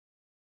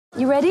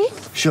You ready?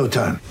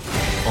 Showtime.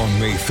 On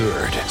May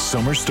 3rd,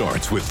 summer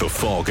starts with The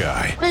Fall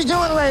Guy. Let's do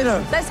it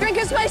later. Let's drink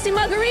a spicy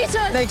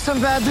margarita. Make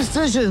some bad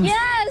decisions.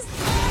 Yes!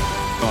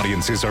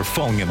 Audiences are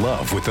falling in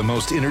love with the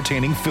most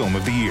entertaining film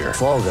of the year.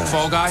 Fall Guy.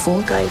 Fall Guy?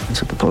 Fall guy.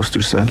 That's what the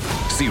poster said.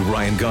 See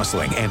Ryan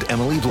Gosling and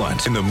Emily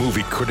Blunt in the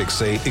movie critics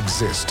say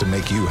exists to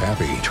make you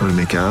happy. Trying to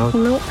make it out?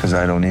 Nope. Because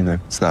I don't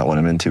either. It's not what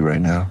I'm into right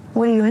now.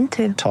 What are you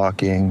into?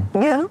 Talking.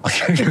 Yeah.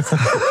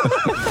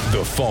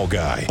 The Fall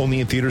Guy.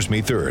 Only in theaters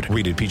May 3rd.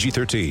 Rated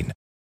PG-13.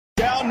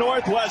 Down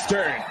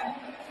Northwestern.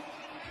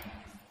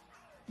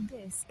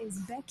 This is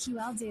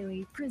BetQL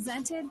Daily,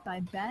 presented by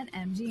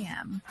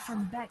BetMGM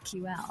from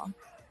BetQL.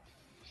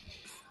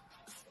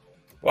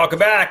 Welcome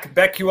back.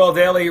 BetQL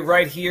Daily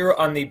right here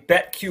on the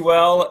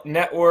BetQL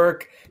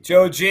Network.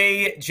 Joe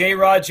G,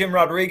 J-Rod, Jim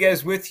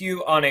Rodriguez with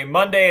you on a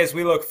Monday as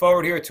we look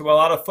forward here to a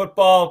lot of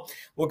football.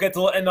 We'll get to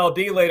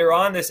MLB later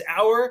on this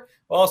hour.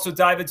 We'll also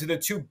dive into the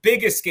two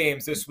biggest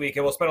games this week,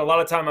 and we'll spend a lot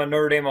of time on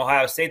Notre Dame,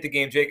 Ohio State, the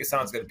game Jake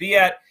Hassan's going to be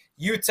at.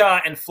 Utah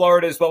and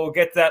Florida as well. We'll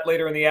get to that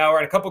later in the hour.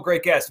 And a couple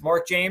great guests.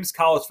 Mark James,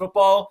 college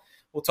football.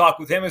 We'll talk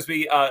with him as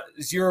we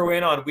zero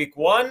in on week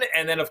one.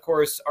 And then, of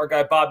course, our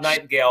guy Bob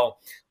Nightingale,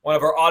 one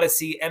of our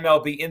Odyssey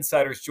MLB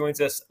insiders, joins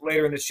us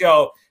later in the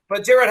show.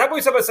 But, Jared, how about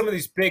we talk about some of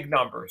these big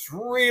numbers,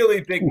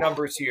 really big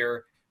numbers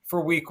here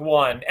for week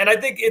one? And I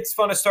think it's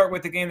fun to start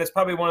with the game that's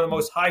probably one of the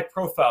most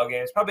high-profile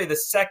games, probably the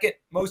second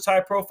most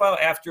high-profile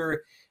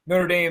after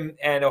Notre Dame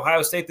and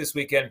Ohio State this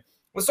weekend.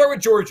 Let's start with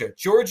Georgia.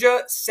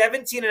 Georgia,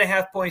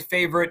 17.5-point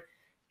favorite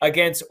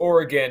against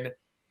Oregon.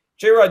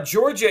 J-Rod,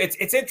 Georgia,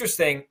 it's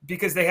interesting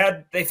because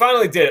they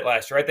finally did it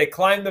last year, right? They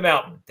climbed the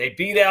mountain. They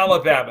beat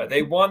Alabama.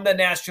 They won the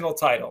national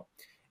title.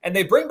 And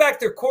they bring back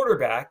their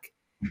quarterback,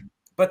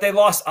 but they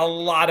lost a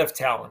lot of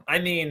talent. I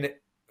mean,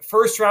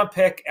 first-round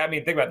pick. I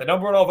mean, think about it. The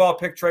number one overall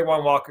pick,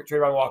 Trayvon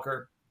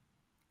Walker,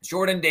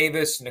 Jordan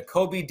Davis,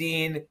 Nakobe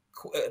Dean,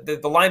 the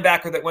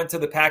linebacker that went to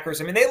the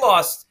Packers. I mean, they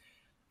lost,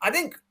 I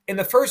think, in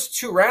the first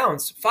two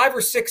rounds, 5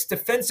 or 6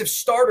 defensive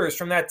starters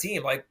from that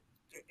team. Like,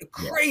 a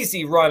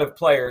crazy run of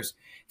players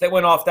that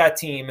went off that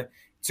team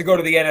to go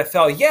to the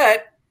NFL.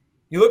 Yet,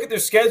 you look at their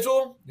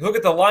schedule, you look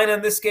at the line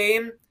on this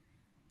game,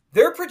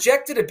 they're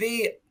projected to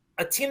be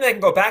a team that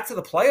can go back to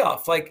the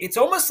playoff. Like, it's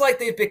almost like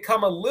they've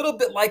become a little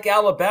bit like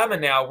Alabama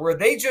now, where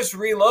they just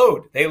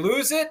reload. They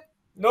lose it,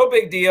 no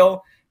big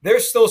deal.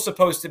 They're still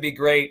supposed to be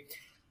great.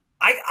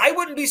 I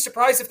wouldn't be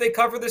surprised if they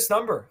cover this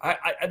number.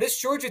 This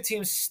Georgia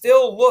team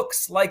still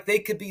looks like they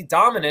could be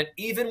dominant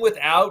even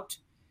without,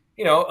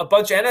 a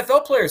bunch of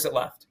NFL players that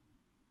left.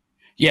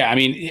 Yeah, I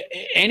mean,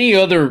 any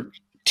other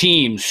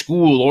team,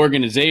 school,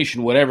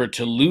 organization, whatever,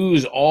 to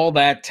lose all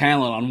that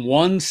talent on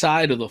one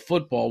side of the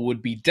football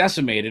would be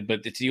decimated,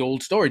 but it's the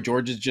old story.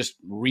 Georgia's just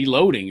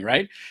reloading,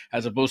 right,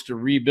 as opposed to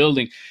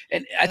rebuilding.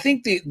 And I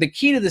think the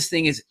key to this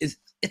thing is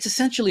it's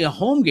essentially a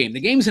home game. The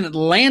game's in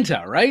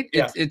Atlanta, right?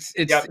 Yeah. It's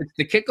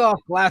the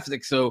kickoff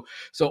classic. So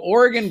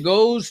Oregon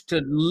goes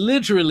to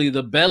literally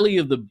the belly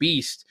of the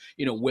beast,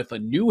 with a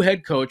new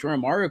head coach.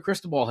 Remember, Mario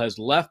Cristobal has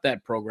left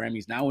that program.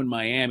 He's now in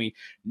Miami.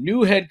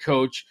 New head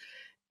coach.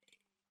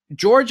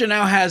 Georgia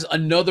now has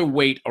another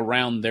weight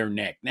around their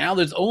neck. Now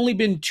there's only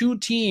been 2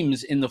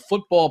 teams in the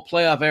football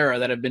playoff era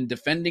that have been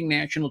defending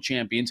national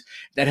champions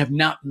that have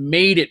not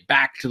made it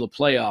back to the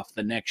playoff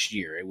the next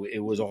year. It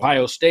was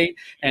Ohio State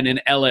and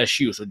then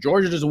LSU. So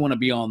Georgia doesn't want to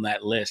be on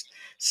that list.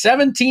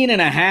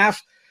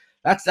 17.5,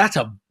 that's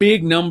a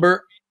big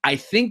number. I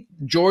think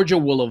Georgia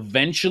will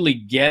eventually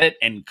get it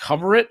and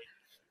cover it.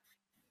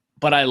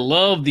 But I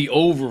love the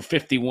over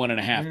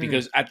 51.5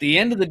 because at the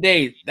end of the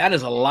day, that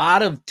is a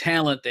lot of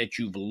talent that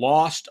you've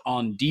lost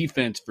on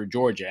defense for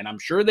Georgia. And I'm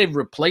sure they've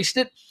replaced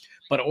it,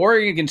 but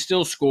Oregon can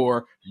still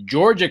score.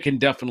 Georgia can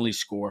definitely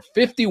score.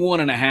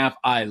 51.5,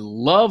 I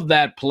love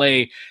that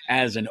play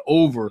as an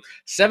over.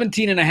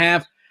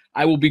 17.5,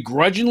 I will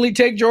begrudgingly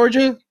take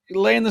Georgia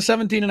laying the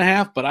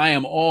 17.5, but I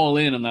am all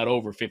in on that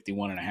over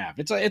 51.5.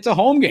 It's a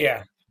home game.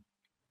 Yeah.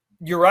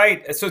 You're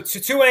right. So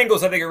two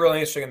angles I think are really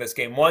interesting in this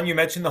game. One, you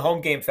mentioned the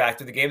home game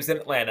factor. The game's in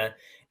Atlanta.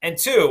 And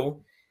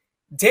two,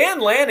 Dan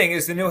Lanning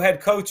is the new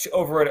head coach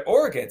over at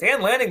Oregon.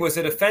 Dan Lanning was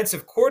a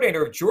defensive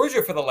coordinator of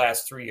Georgia for the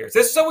last 3 years.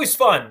 This is always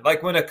fun,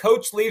 like when a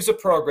coach leaves a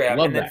program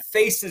and then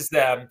faces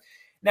them.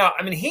 Now,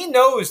 I mean, he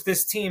knows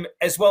this team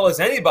as well as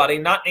anybody,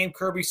 not named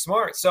Kirby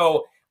Smart.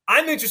 So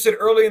I'm interested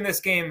early in this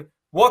game,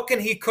 what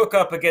can he cook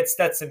up against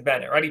Stetson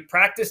Bennett, right? He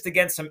practiced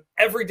against him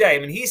every day. I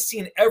mean, he's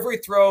seen every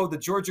throw the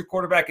Georgia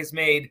quarterback has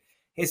made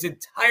his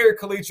entire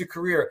collegiate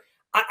career.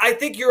 I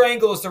think your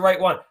angle is the right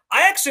one.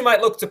 I actually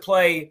might look to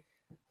play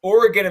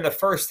Oregon in the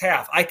first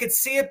half. I could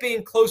see it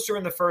being closer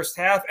in the first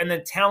half, and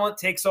then talent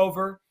takes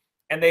over,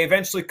 and they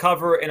eventually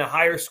cover in a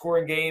higher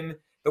scoring game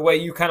the way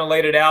you kind of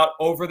laid it out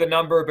over the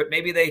number, but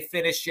maybe they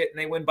finish it and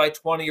they win by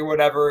 20 or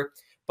whatever.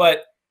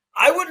 But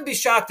I wouldn't be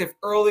shocked if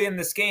early in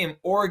this game,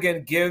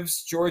 Oregon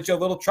gives Georgia a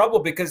little trouble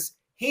because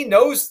he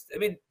knows, I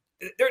mean,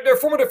 their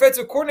former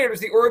defensive coordinator is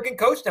the Oregon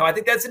coach now. I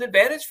think that's an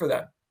advantage for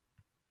them.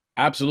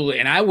 Absolutely.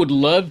 And I would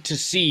love to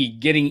see,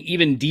 getting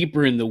even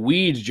deeper in the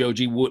weeds,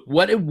 Joji,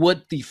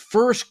 what the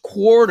first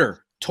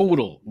quarter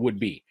total would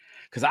be.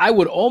 Because I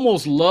would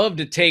almost love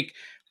to take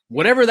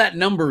whatever that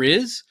number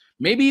is,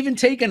 maybe even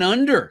take an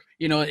under,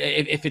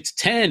 if it's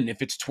 10,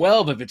 if it's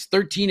 12, if it's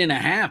 13 and a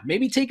half,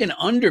 maybe take an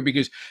under,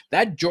 because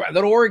that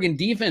Oregon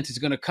defense is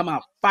going to come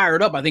out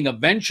fired up. I think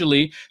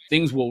eventually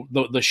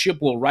the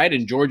ship will right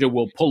and Georgia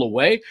will pull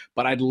away,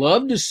 but I'd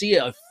love to see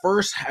a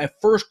first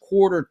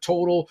quarter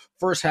total,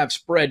 first half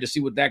spread to see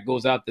what that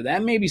goes out to.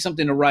 That may be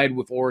something to ride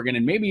with Oregon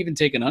and maybe even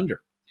take an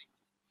under.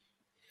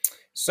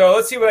 So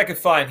let's see what I can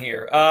find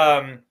here.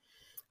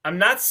 I'm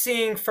not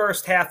seeing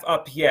first half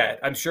up yet.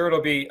 I'm sure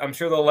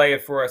they'll lay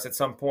it for us at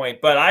some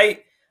point. But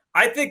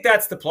I think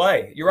that's the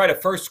play. You're right, a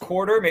first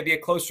quarter, maybe a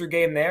closer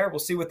game there. We'll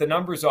see what the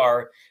numbers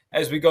are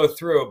as we go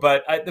through.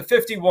 But the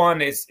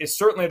 51 is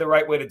certainly the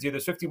right way to do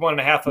this.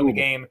 51.5 on the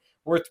game.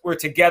 We're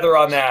together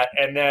on that.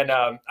 And then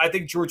I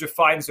think Georgia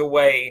finds a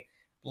way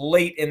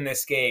late in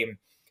this game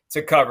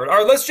to cover it. All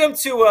right, let's jump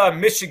to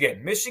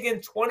Michigan. Michigan,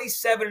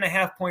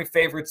 27.5-point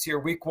favorites here,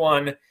 week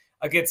 1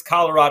 against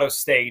Colorado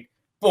State.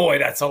 Boy,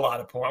 that's a lot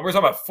of points. We're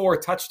talking about 4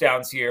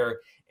 touchdowns here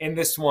in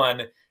this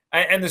one.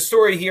 And the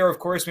story here, of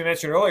course, we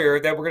mentioned earlier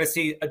that we're going to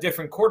see a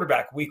different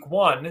quarterback week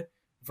 1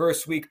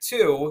 versus week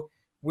 2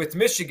 with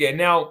Michigan.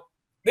 Now,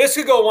 this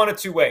could go one of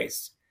two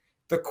ways.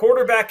 The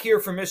quarterback here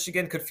for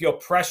Michigan could feel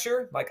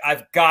pressure, like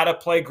I've got to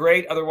play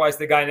great, otherwise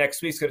the guy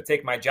next week's going to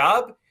take my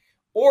job.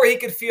 Or he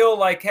could feel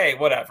like, hey,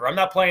 whatever, I'm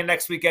not playing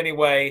next week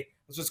anyway.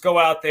 Let's just go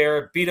out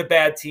there, beat a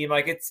bad team.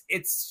 Like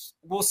it's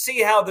we'll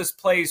see how this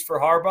plays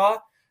for Harbaugh.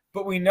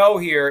 But we know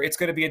here it's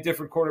going to be a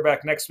different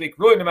quarterback next week,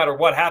 really no matter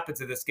what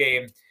happens in this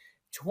game.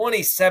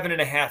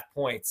 27.5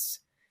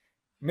 points.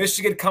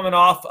 Michigan coming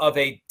off of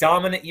a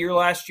dominant year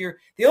last year.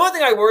 The only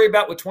thing I worry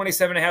about with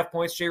 27.5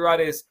 points, J-Rod,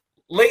 is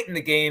late in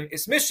the game,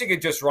 is Michigan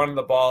just running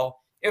the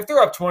ball? If they're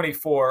up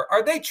 24,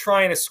 are they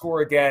trying to score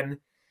again?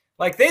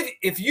 Like,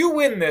 if you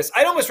win this,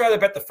 I'd almost rather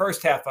bet the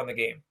first half on the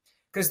game,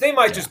 because they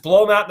might just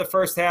blow them out in the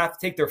first half,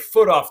 take their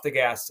foot off the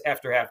gas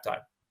after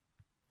halftime.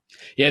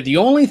 Yeah, the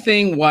only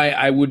thing why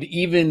I would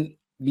even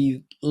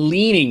be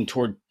leaning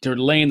toward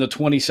laying the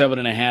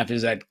 27.5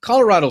 is that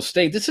Colorado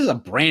State, this is a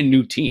brand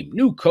new team,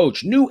 new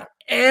coach, new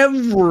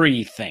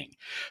everything.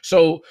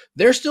 So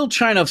they're still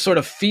trying to sort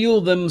of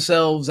feel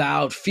themselves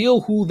out,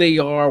 feel who they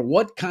are,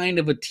 what kind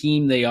of a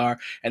team they are,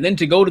 and then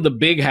to go to the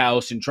big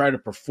house and try to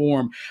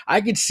perform.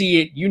 I could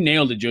see it. You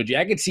nailed it, Joji.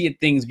 I could see it,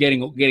 things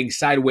getting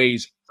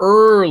sideways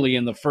early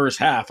in the first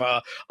half,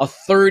 a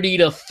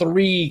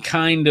 30-3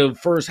 kind of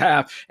first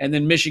half, and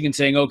then Michigan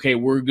saying, okay,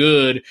 we're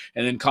good,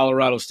 and then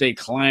Colorado State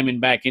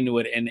climbing back into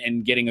it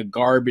and getting a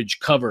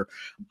garbage cover.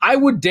 I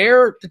would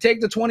dare to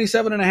take the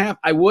 27.5.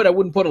 I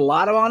wouldn't put a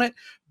lot on it,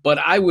 but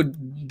I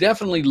would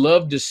definitely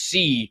love to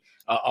see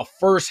a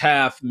first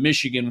half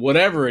Michigan,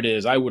 whatever it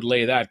is. I would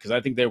lay that, because I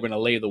think they're going to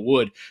lay the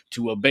wood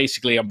to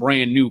basically a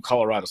brand new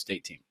Colorado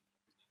State team.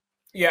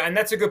 Yeah, and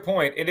that's a good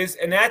point. It is,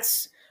 and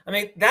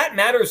that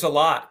matters a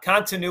lot.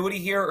 Continuity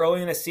here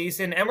early in the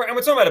season. And we're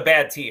talking about a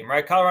bad team,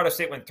 right? Colorado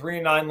State went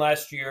 3-9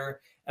 last year,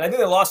 and I think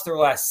they lost their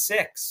last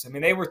 6. I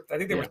mean, they were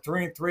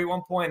 3-3 at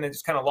one point, and they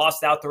just kind of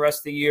lost out the rest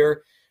of the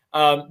year.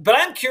 But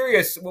I'm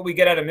curious what we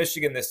get out of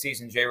Michigan this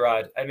season,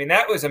 J-Rod. I mean,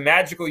 that was a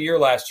magical year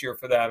last year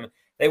for them.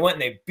 They went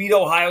and they beat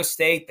Ohio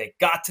State. They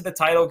got to the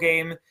title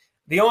game.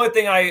 The only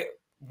thing I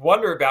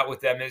wonder about with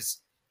them is,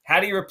 how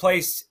do you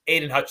replace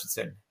Aiden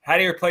Hutchinson? How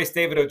do you replace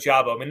David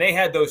Ojabo? I mean, they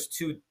had those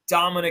 2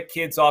 dominant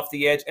kids off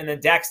the edge, and then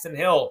Daxton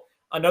Hill,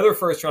 another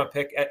first-round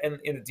pick in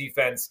the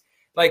defense.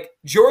 Like,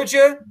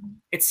 Georgia,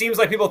 it seems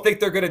like people think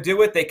they're going to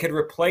do it. They could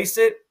replace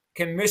it.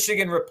 Can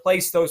Michigan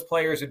replace those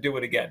players and do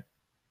it again?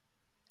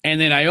 And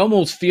then I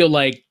almost feel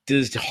like,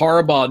 does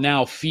Harbaugh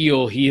now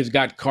feel he has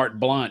got carte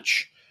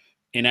blanche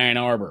in Ann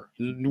Arbor?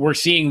 We're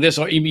seeing this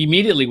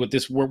immediately with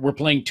this. We're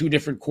playing 2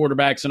 different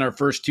quarterbacks in our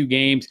first 2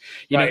 games.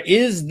 You know,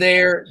 is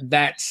there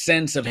that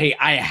sense of, hey,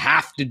 I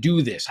have to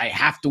do this, I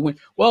have to win?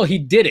 Well, he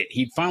did it.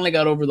 He finally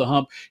got over the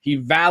hump. He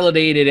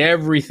validated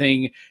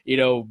everything,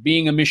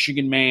 being a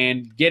Michigan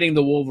man, getting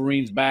the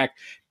Wolverines back.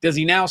 Does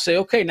he now say,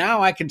 okay,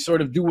 now I can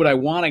sort of do what I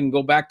want. I can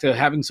go back to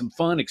having some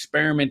fun,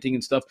 experimenting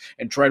and stuff,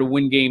 and try to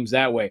win games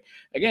that way?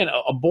 Again,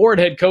 a bored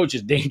head coach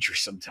is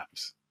dangerous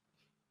sometimes.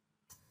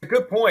 A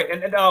good point.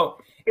 And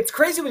it's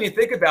crazy when you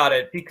think about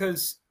it,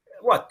 because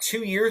 2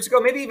 years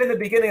ago, maybe even the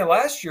beginning of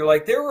last year,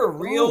 like, there were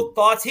real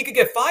thoughts he could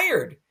get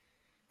fired.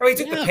 I mean,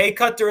 he took the pay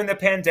cut during the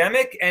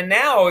pandemic, and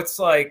now it's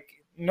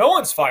like no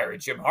one's firing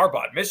Jim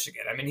Harbaugh at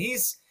Michigan. I mean,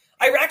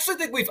 I actually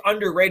think we've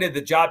underrated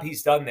the job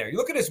he's done there. You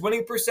look at his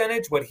winning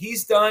percentage, what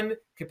he's done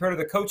compared to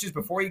the coaches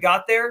before he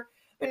got there.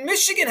 I mean,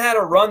 Michigan had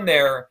a run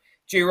there,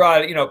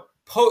 J-Rod,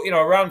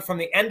 around from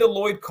the end of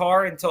Lloyd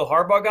Carr until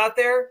Harbaugh got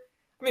there.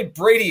 I mean,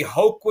 Brady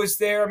Hoke was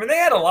there. I mean, they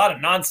had a lot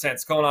of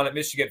nonsense going on at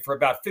Michigan for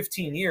about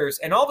 15 years.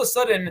 And all of a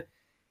sudden,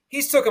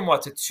 he's took them,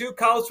 to 2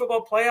 college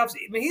football playoffs?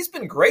 I mean, he's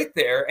been great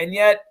there. And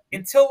yet,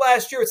 until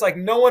last year, it's like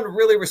no one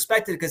really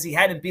respected, because he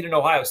hadn't beaten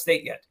Ohio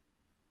State yet.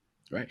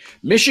 Right.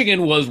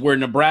 Michigan was where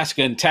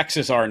Nebraska and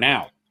Texas are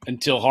now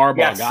until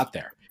Harbaugh got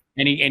there.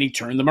 and he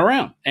turned them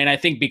around. And I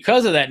think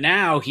because of that,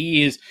 now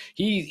he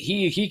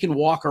can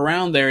walk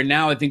around there. And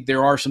now I think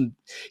there are some.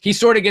 He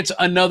sort of gets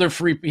another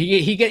free.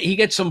 He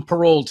gets some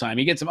parole time.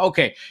 He gets some.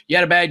 Okay, you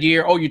had a bad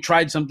year. Oh, you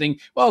tried something.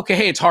 Well, okay,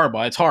 hey, it's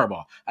Harbaugh. It's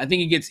Harbaugh. I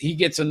think he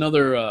gets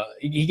another.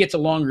 He gets a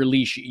longer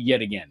leash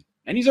yet again,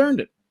 and he's earned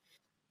it.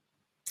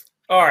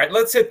 All right,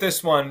 let's hit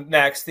this one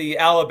next, the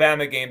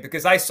Alabama game,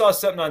 because I saw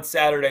something on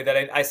Saturday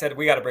that I said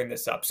we got to bring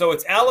this up. So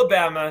it's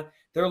Alabama.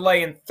 They're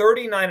laying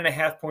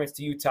 39.5 points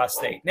to Utah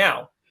State.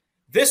 Now,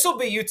 this will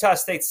be Utah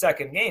State's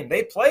second game.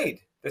 They played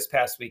this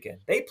past weekend.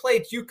 They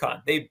played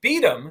UConn. They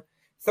beat them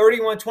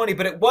 31-20,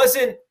 but it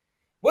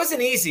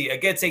wasn't easy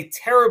against a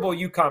terrible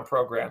UConn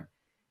program.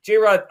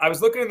 J-Rod, I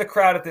was looking in the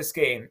crowd at this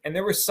game, and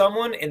there was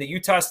someone in the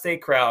Utah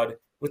State crowd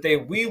with a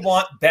 "We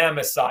Want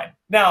Bama" sign.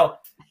 Now,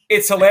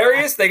 it's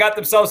hilarious. They got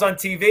themselves on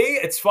TV.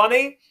 It's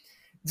funny.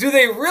 Do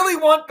they really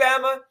want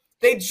Bama?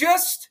 They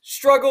just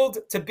struggled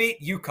to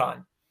beat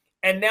UConn,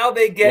 and now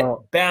they get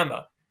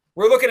Bama.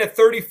 We're looking at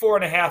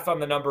 34.5 on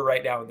the number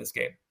right now in this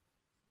game.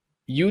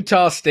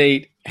 Utah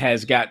State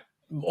has got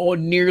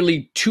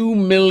nearly 2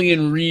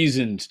 million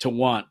reasons to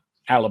want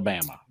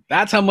Alabama.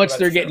 That's how much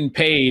they're getting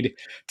paid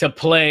to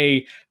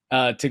play,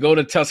 to go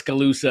to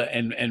Tuscaloosa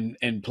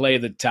and play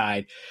the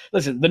Tide.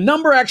 Listen, the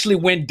number actually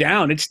went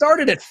down. It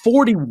started at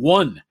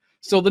 41.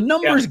 So the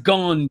number's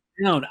gone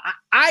down.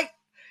 I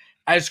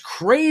as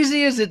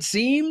crazy as it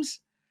seems,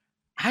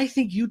 I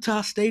think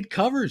Utah State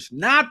covers,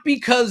 not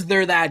because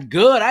they're that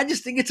good. I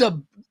just think it's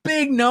a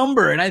big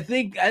number, and I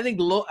think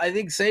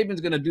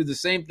Saban's going to do the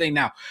same thing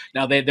now.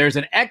 Now there's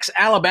an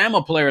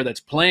ex-Alabama player that's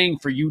playing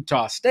for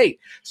Utah State,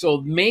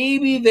 so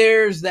maybe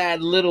there's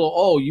that little,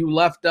 oh, you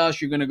left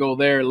us, you're going to go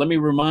there. Let me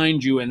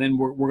remind you, and then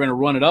we're going to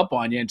run it up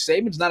on you. And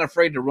Saban's not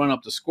afraid to run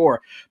up the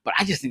score, but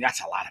I just think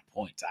that's a lot of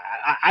points.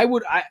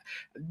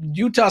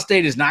 Utah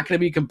State is not going to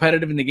be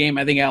competitive in the game.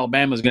 I think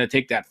Alabama is going to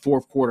take that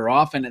fourth quarter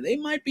off, and they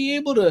might be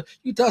able to.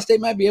 Utah State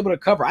might be able to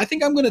cover. I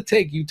think I'm going to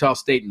take Utah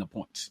State in the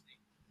points.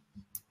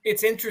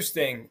 It's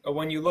interesting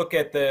when you look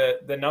at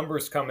the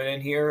numbers coming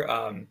in here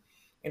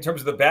in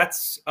terms of the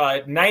bets.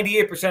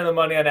 98% of the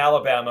money on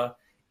Alabama,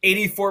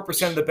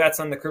 84% of the bets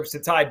on the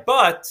Crimson Tide.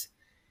 But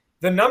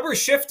the number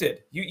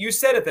shifted. You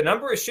said it. The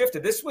number has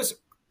shifted. This was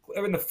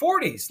in the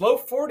 40s, low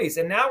 40s,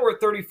 and now we're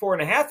at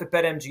 34.5 at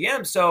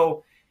BetMGM.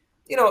 So,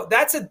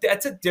 that's a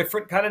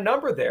different kind of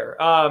number there.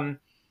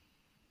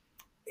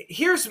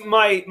 Here's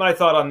my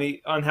thought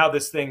on how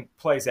this thing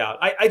plays out.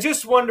 I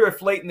just wonder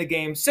if late in the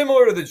game,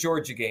 similar to the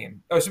Georgia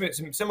game, or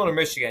similar to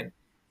Michigan,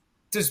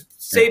 does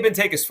Saban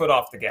take his foot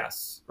off the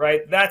gas,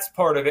 right? That's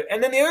part of it.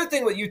 And then the other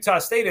thing with Utah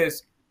State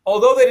is,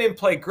 although they didn't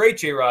play great,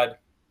 J-Rod,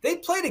 they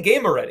played a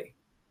game already,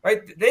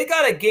 right? They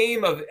got a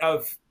game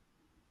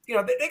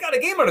they got a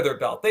game under their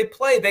belt.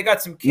 They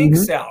got some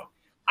kinks out.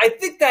 I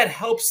think that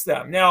helps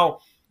them. Now,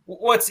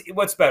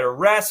 what's better,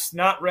 rest,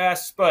 not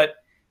rest? But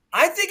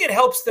I think it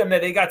helps them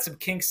that they got some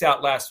kinks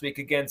out last week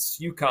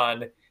against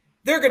UConn.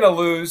 They're going to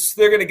lose.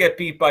 They're going to get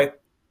beat by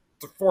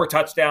 4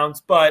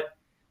 touchdowns. But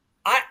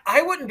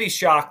I wouldn't be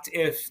shocked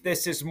if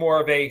this is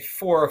more of a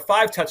 4 or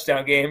 5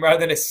 touchdown game rather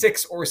than a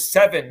 6 or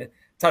 7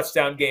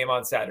 touchdown game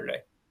on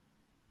Saturday.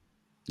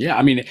 Yeah,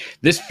 I mean,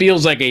 this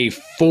feels like a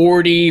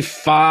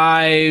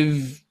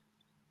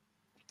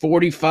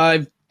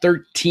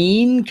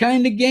 45-13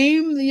 kind of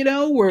game,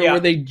 where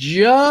they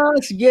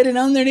just get it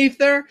underneath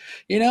there.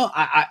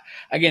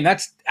 Again,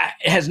 it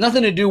has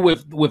nothing to do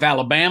with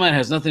Alabama. It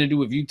has nothing to do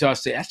with Utah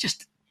State. That's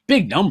just a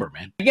big number,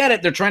 man. I get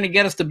it. They're trying to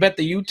get us to bet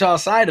the Utah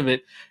side of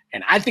it,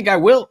 and I think I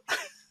will.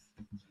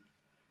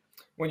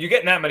 When you're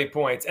getting that many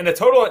points, and the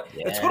total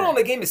on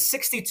the game is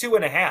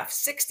 62.5.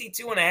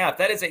 62.5.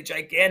 That is a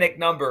gigantic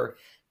number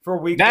for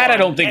week one. That I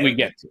don't think we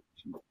get to.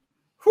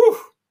 Whew.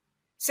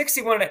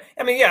 61.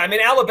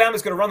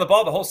 Alabama's going to run the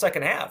ball the whole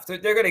second half. They're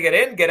going to get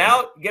in, get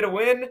out, get a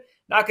win,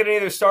 not get any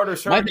of their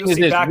starters hurt. My thing is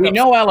this: we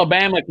know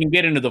Alabama can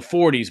get into the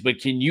 40s, but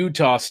can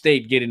Utah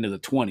State get into the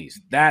 20s?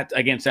 That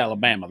against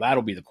Alabama,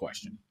 that'll be the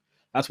question.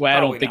 That's why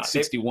I don't think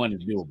 61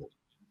 is doable.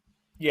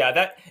 Yeah,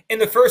 that in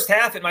the first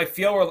half it might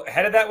feel we're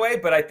headed that way,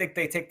 but I think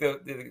they take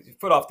the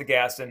foot off the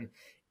gas, and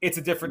it's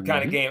a different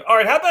kind of game. All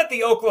right, how about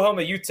the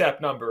Oklahoma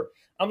UTEP number?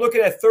 I'm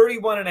looking at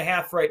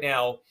 31.5 right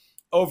now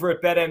over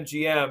at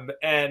BetMGM,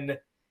 and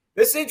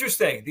this is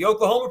interesting. The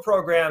Oklahoma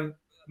program,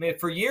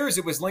 for years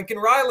it was Lincoln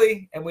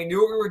Riley, and we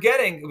knew what we were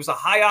getting. It was a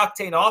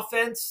high-octane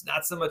offense,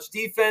 not so much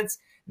defense.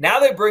 Now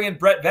they bring in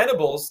Brett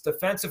Venables,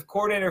 defensive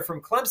coordinator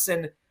from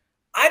Clemson.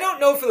 I don't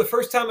know for the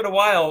first time in a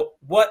while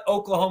what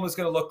Oklahoma is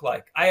going to look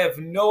like. I have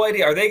no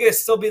idea. Are they going to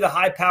still be the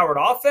high-powered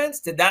offense?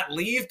 Did that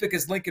leave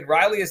because Lincoln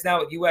Riley is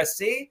now at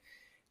USC?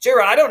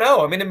 Jared, I don't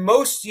know. In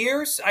most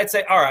years, I'd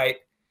say, all right,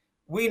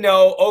 we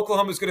know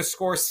Oklahoma's going to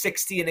score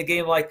 60 in a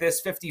game like this,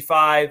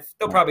 55.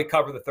 They'll probably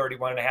cover the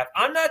 31.5.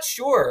 I'm not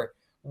sure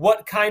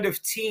what kind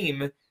of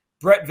team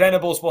Brett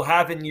Venables will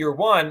have in year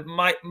one.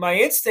 My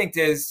instinct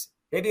is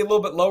maybe a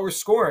little bit lower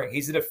scoring.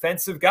 He's a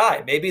defensive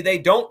guy. Maybe they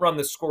don't run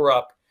the score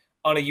up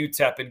on a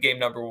UTEP in game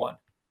number one.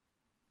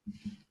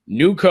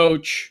 New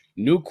coach,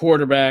 new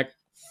quarterback,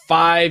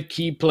 5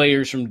 key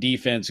players from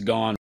defense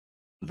gone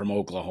from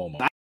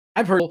Oklahoma.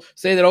 I've heard people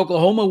say that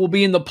Oklahoma will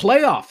be in the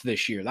playoff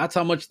this year. That's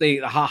how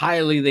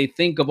highly they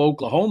think of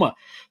Oklahoma.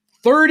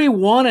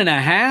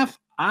 31.5.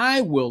 I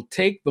will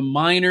take the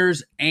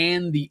Miners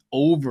and the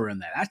over in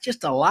that. That's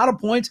just a lot of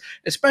points,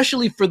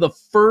 especially for the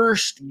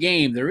first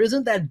game. There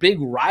isn't that big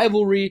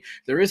rivalry.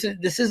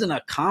 This isn't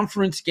a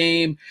conference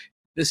game.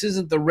 This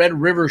isn't the Red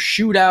River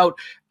shootout.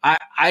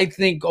 I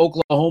think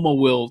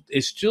Oklahoma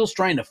is still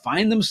trying to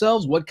find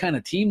themselves, what kind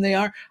of team they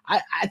are.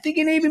 I think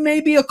it even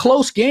may be a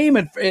close game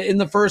in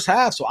the first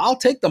half. So I'll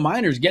take the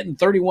Miners getting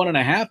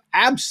 31.5.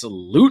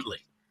 Absolutely.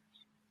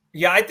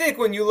 Yeah, I think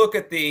when you look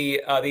at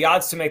the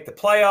odds to make the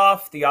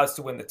playoff, the odds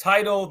to win the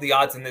title, the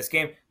odds in this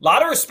game, a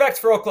lot of respect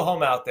for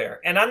Oklahoma out there.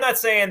 And I'm not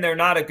saying they're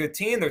not a good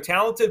team. They're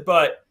talented,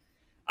 but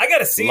I got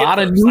to see it. A lot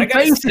of new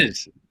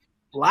faces.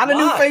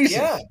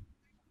 Yeah.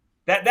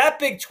 That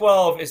Big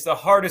 12 is the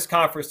hardest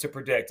conference to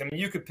predict. I mean,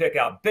 you could pick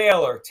out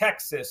Baylor,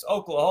 Texas,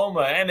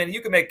 Oklahoma. I mean,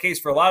 you can make a case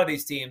for a lot of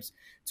these teams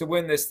to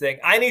win this thing.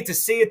 I need to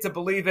see it to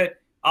believe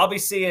it. I'll be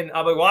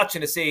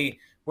watching to see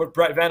what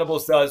Brett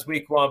Venables does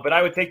week 1, but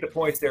I would take the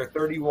points there,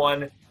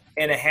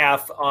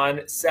 31.5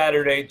 on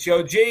Saturday.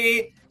 Joe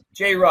G,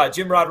 J-Rod,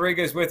 Jim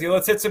Rodriguez with you.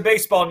 Let's hit some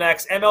baseball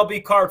next.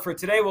 MLB card for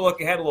today. We'll look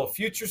ahead a little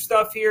future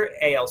stuff here.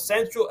 AL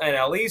Central,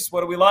 NL East.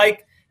 What do we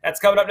like? That's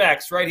coming up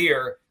next right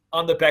here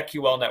on the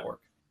BetQL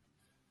Network.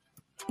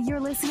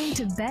 You're listening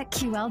to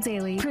BetQL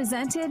Daily,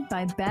 presented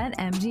by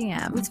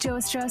BetMGM, with Joe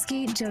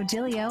Ostrowski, Joe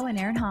Giglio, and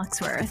Aaron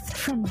Hawksworth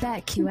from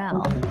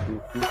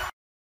BetQL.